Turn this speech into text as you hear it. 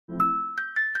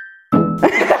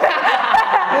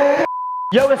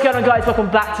Yo, what's going on guys? Welcome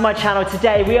back to my channel.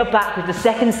 Today we are back with the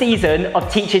second season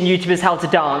of teaching YouTubers how to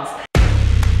dance.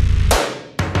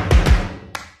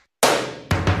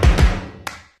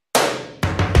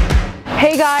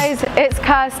 Hey guys, it's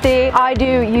Kirsty. I do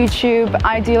YouTube,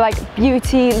 I do like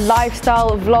beauty,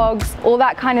 lifestyle, vlogs, all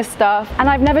that kind of stuff, and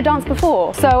I've never danced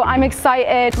before. So I'm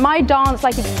excited. My dance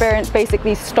experience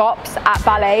basically stops at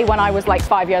ballet when I was like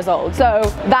 5 years old. So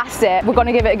that's it. We're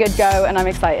gonna give it a good go and I'm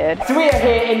excited. So we are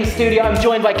here in the studio. I'm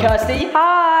joined by Kirsty.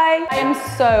 Hi! I am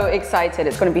so excited.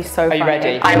 It's gonna be so fun. Are you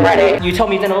ready? I'm ready. You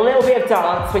told me you've done a little bit of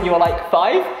dance when you were like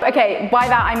 5. Okay, by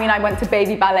that I mean I went to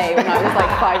baby ballet when I was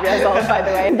like 5 years old, by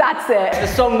the way. That's it. The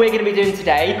song we're going to be doing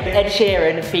today, Ed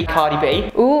Sheeran feat Cardi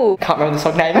B. Ooh. Can't remember the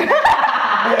song name.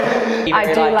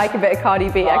 I do like a bit of Cardi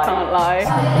B, I can't lie.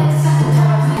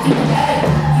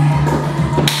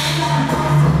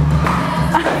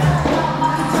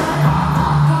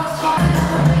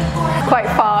 Quite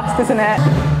fast, isn't it?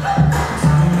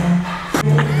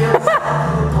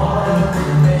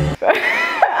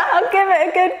 I'll give it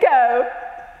a good go.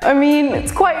 I mean,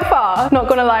 it's quite far. Not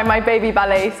gonna lie, my baby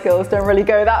ballet skills don't really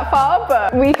go that far,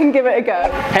 but we can give it a go.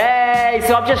 Hey,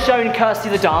 so I've just shown Kirsty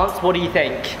the dance. What do you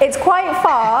think? It's quite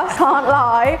fast, can't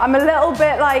lie. I'm a little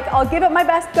bit like, I'll give it my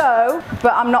best go,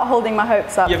 but I'm not holding my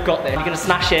hopes up. You've got this. You're gonna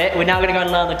smash it. We're now gonna go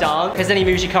and learn the dance. If there's any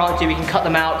moves you can't do, we can cut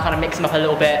them out, kind of mix them up a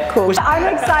little bit. Cool. I'm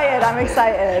excited, I'm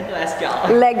excited. Let's go.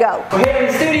 Let go. We're here in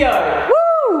the studio.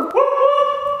 Woo!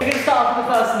 We're going to start off with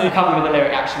the first move, coming with the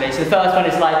lyric actually. So the first one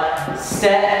is like,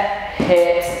 step,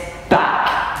 hit,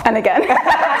 back. And again.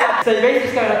 So you're basically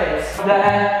just going like this.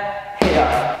 There,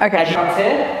 here. Okay. As you come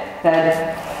here,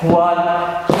 then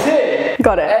 1, 2.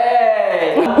 Got it.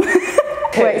 Hey.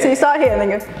 Wait, so you start here and then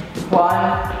go.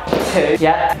 1, 2.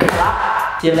 Yeah.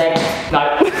 Clap. Your leg.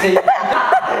 No.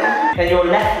 Then your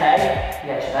left leg,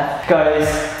 yeah, goes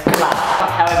clap.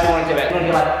 However you want to do it. You want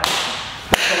to go like.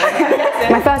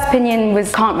 My first opinion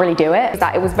was can't really do it,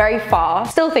 that it was very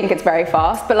fast. Still think it's very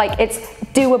fast, but like it's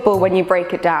doable when you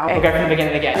break it down. We'll go from the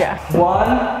beginning again. Yeah.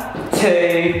 1,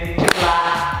 2,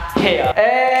 clap, here.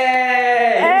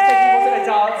 Hey! Hey! You said you wasn't a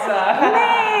dancer.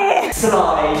 Me!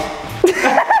 Slide.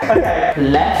 Okay.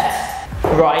 Left,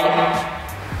 right,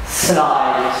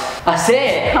 slide. That's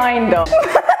it. Kind of.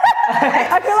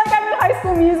 I feel like I'm in High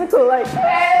School Musical, like.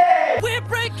 Hey! We're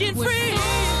breaking free.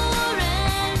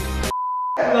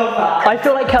 I love that. I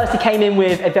feel like Kirsty came in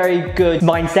with a very good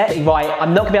mindset. Right,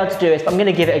 I'm not gonna be able to do this, but I'm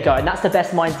gonna give it a go. And that's the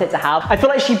best mindset to have. I feel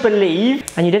like she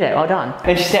believed, and you did it, well done.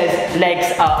 And she says,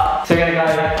 legs up. So we're gonna go. I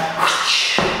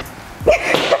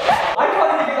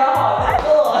can't even do that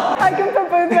hard. I can put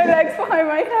both my legs behind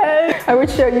my head. I would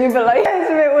show you, but like, it's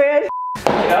a bit weird.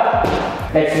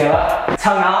 Legs together.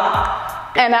 Tongue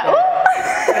out. And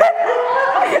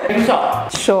You can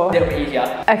stop. Sure. A little bit easier.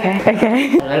 Okay,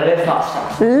 okay. A little bit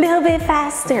faster. A little bit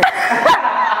faster.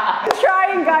 I'm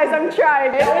trying, guys, I'm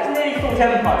trying. It was nearly full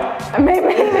tempo. Maybe a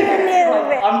little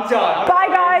bit. I'm done. Bye,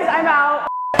 guys, I'm out.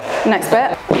 Next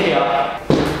bit. Here.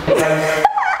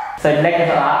 So legs like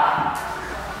that.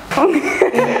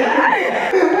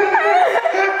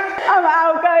 I'm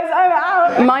out, guys, I'm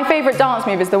out. My favourite dance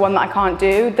move is the one that I can't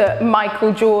do, the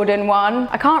Michael Jordan one.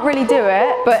 I can't really do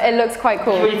it, but it looks quite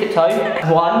cool. Should we tiptoe?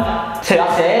 1, 2,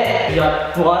 that's it. You're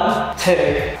like 1,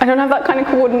 2. I don't have that kind of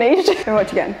coordination. Let me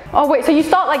watch again. Oh wait, so you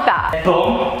start like that?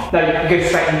 Boom. No, you go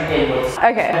straight inwards.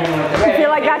 Okay. I feel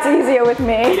like that's easier with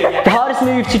me. The hardest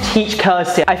move to teach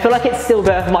Kirsty, I feel like it's still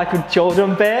the Michael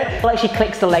Jordan bit. I feel like she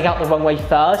clicks the leg out the wrong way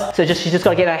first, so she's just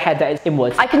got to get in her head that it's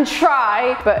inwards. I can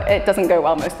try, but it doesn't go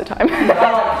well most of the time. I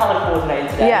like colour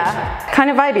coordinated today. Yeah. Kind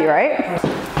of vibey, right?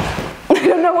 I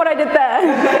don't know what I did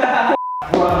there.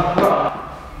 Run.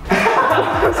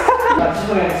 I'm just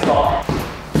going to stop.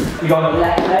 You go on the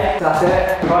left leg, that's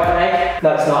it. Right leg,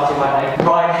 no it's not, your right leg.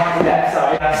 Right, left,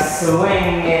 sorry.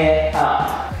 Swing it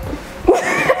up.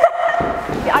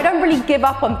 I don't really give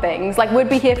up on things. Like, we'd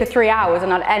be here for 3 hours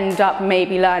and I'd end up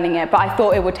maybe learning it, but I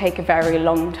thought it would take a very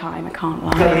long time, I can't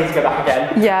lie. I need to go back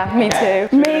again. Yeah, me too.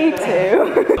 Me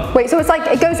too. Wait, so it's like,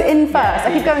 it goes in first.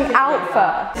 I keep going out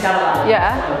first.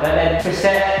 Yeah. And then twist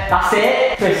it. That's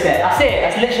it. Twist it. That's it.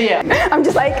 That's literally it. I'm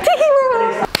just like,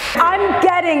 I'm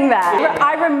getting there.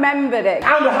 I remembered it.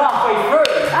 And we're halfway through.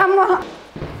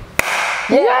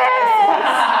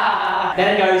 Yes!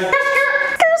 Then it goes.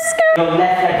 Your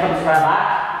left leg comes around that.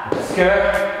 Skirt,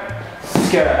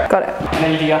 skirt. Got it. And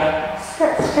then you do your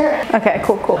skirt, skirt. Okay,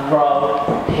 cool, cool. And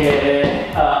roll, hit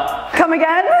it, up. Come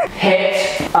again?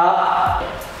 Hit, up.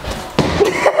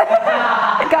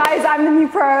 Guys, I'm the new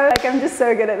pro. Like, I'm just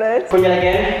so good at this. Put your leg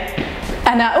in.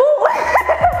 And now, ooh.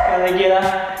 Your leg in.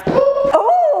 Ooh.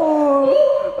 Ooh.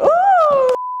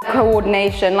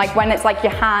 coordination. Like when it's like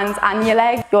your hands and your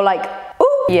legs, you're like,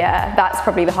 ooh. Yeah, that's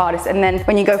probably the hardest. And then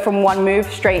when you go from one move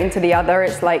straight into the other,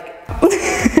 it's like, so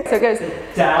it goes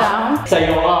down. So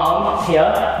your arm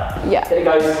here. Yeah. It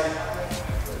goes.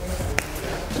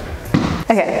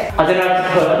 Okay. I don't know how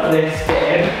to put this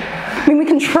in. I mean, we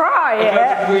can try it. It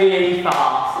goes really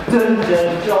fast. Dun,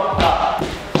 dun, drop up.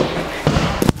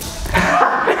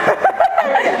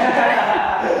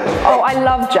 Oh, I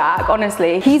love Jack,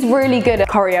 honestly. He's really good at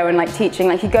choreo and like teaching.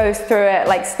 Like he goes through it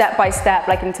like step by step,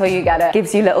 like until you get it.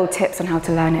 Gives you little tips on how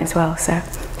to learn it as well, so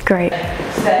great.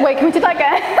 Wait, can we do that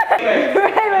again?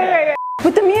 wait.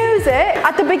 With the music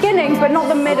at the beginning, but not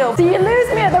the middle. So you lose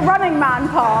me at the running man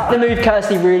part. The move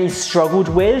Kirsty really struggled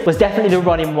with was definitely the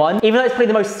running one. Even though it's probably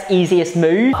the most easiest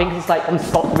move, I think it's like on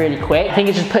spot really quick. I think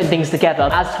it's just putting things together.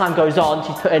 As time goes on,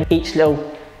 she's putting each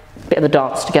little bit of the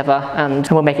dance together and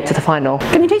we'll make it to the final.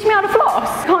 Can you teach me how to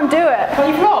floss? Can't do it. Can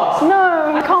you floss?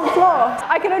 No, I can't floss.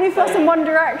 I can only floss in one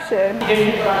direction. You do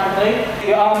it randomly.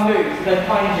 Your arm moves, then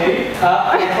behind you, in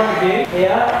front of you,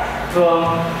 here, boom.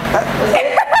 I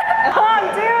can't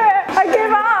do it. I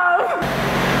give up.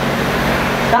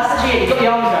 That's the cheat. You've got the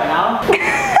arms right now.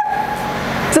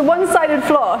 It's a one-sided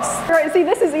floss. Right, see,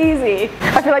 this is easy.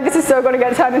 I feel like this is so going to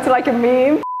get turned into like a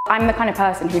meme. I'm the kind of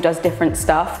person who does different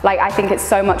stuff. Like, I think it's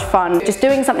so much fun just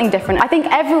doing something different. I think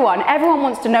everyone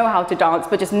wants to know how to dance,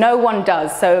 but just no one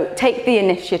does. So take the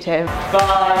initiative.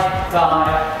 Bye.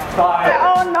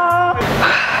 Oh no.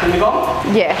 Can we move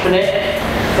on? Yeah.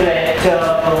 Flip,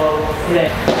 double,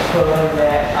 flip, pull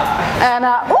it. And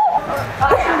ooh.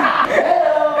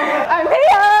 I'm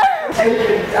here.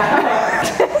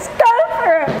 Just go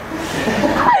for it.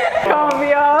 Can't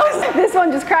be arsed. This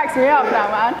one just cracks me up now,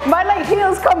 man. My like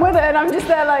heels come with it and I'm just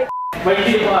there like. When you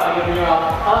do the work, you're your arm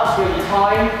up, do your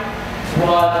time. 1,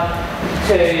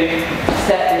 2,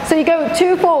 step. So you go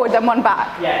 2 forward, then 1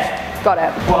 back? Yeah. Got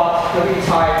it. 1, look at your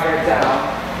time, go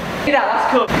down. Yeah, that's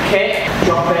cool. Kick,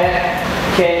 drop it,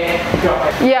 kick, drop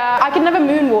it. Yeah, I can never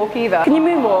moonwalk either. Can you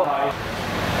moonwalk?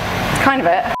 It's kind of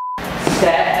it.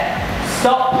 Step,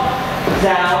 stop,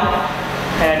 down,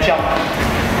 and jump.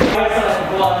 1,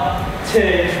 2,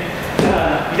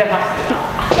 turn. You don't have to do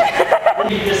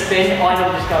that. You just spin, I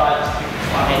will just go like this.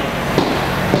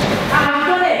 And you've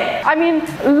done it! I mean,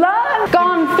 learn,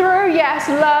 gone through, yes,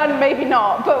 learn, maybe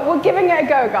not, but we're giving it a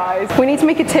go, guys. We need to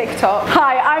make a TikTok.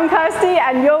 Hi, I'm Kirsty,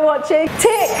 and you're watching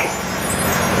TikTok.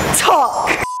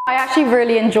 I actually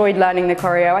really enjoyed learning the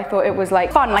choreo. I thought it was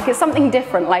like fun, like it's something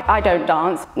different. Like I don't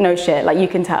dance, no shit, like you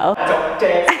can tell. I don't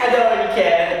dance, I don't really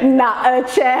care. Not a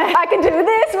chair. I can do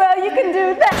this, well you can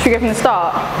do that. Should we go from the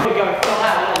start? We're going from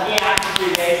that, yeah, I can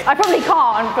do this. I probably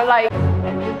can't, but like.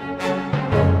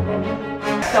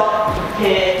 Stop,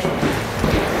 here.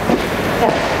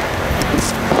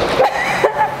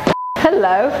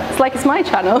 Hello, it's like it's my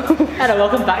channel. Hello,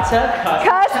 welcome back to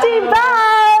Kirsty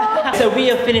Belle! So we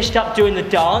have finished up doing the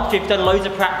dance. We've done loads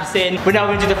of practicing. We're now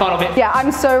going to do the final bit. Yeah,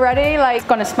 I'm so ready, like,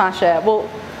 gonna smash it. Well,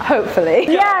 hopefully.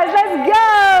 Yes,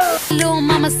 let's go! Little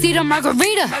mamacita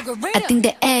margarita. I think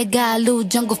the egg got a little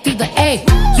jungle fever. Ayy,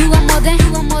 you want more than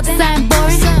something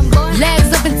boring.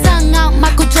 Legs up and tongue out,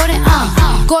 Michael Jordan.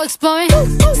 Go exploring,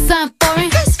 something foreign.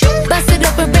 Bust it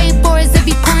up in rainforest if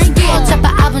you pouring. Yeah, drop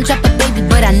an album, drop a baby,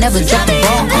 but I never drop a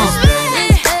ball.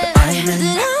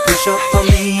 Push up on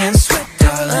me and sweat,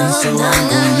 darling. So I'm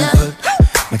gonna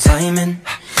put my time in.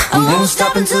 I won't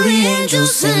stop until the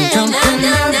angels sing. Jump in,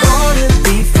 I wanna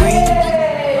be free.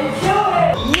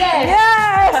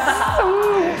 Yes!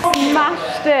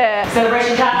 Smashed it.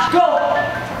 Celebration catch, go!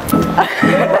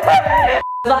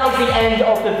 That is the end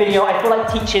of the video. I feel like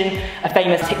teaching a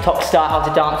famous TikTok star how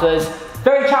to dance was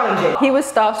very challenging. He was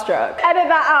starstruck. Edit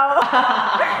that out.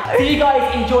 If you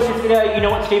guys enjoyed this video, you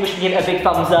know what to do. Be sure to give it a big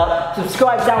thumbs up.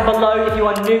 Subscribe down below if you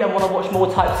are new and want to watch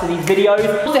more types of these videos.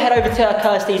 Also head over to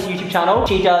Kirsty's YouTube channel.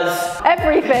 She does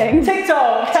everything.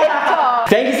 TikTok. TikTok.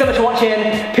 Thank you so much for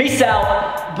watching. Peace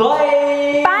out.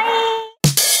 Bye. Bye.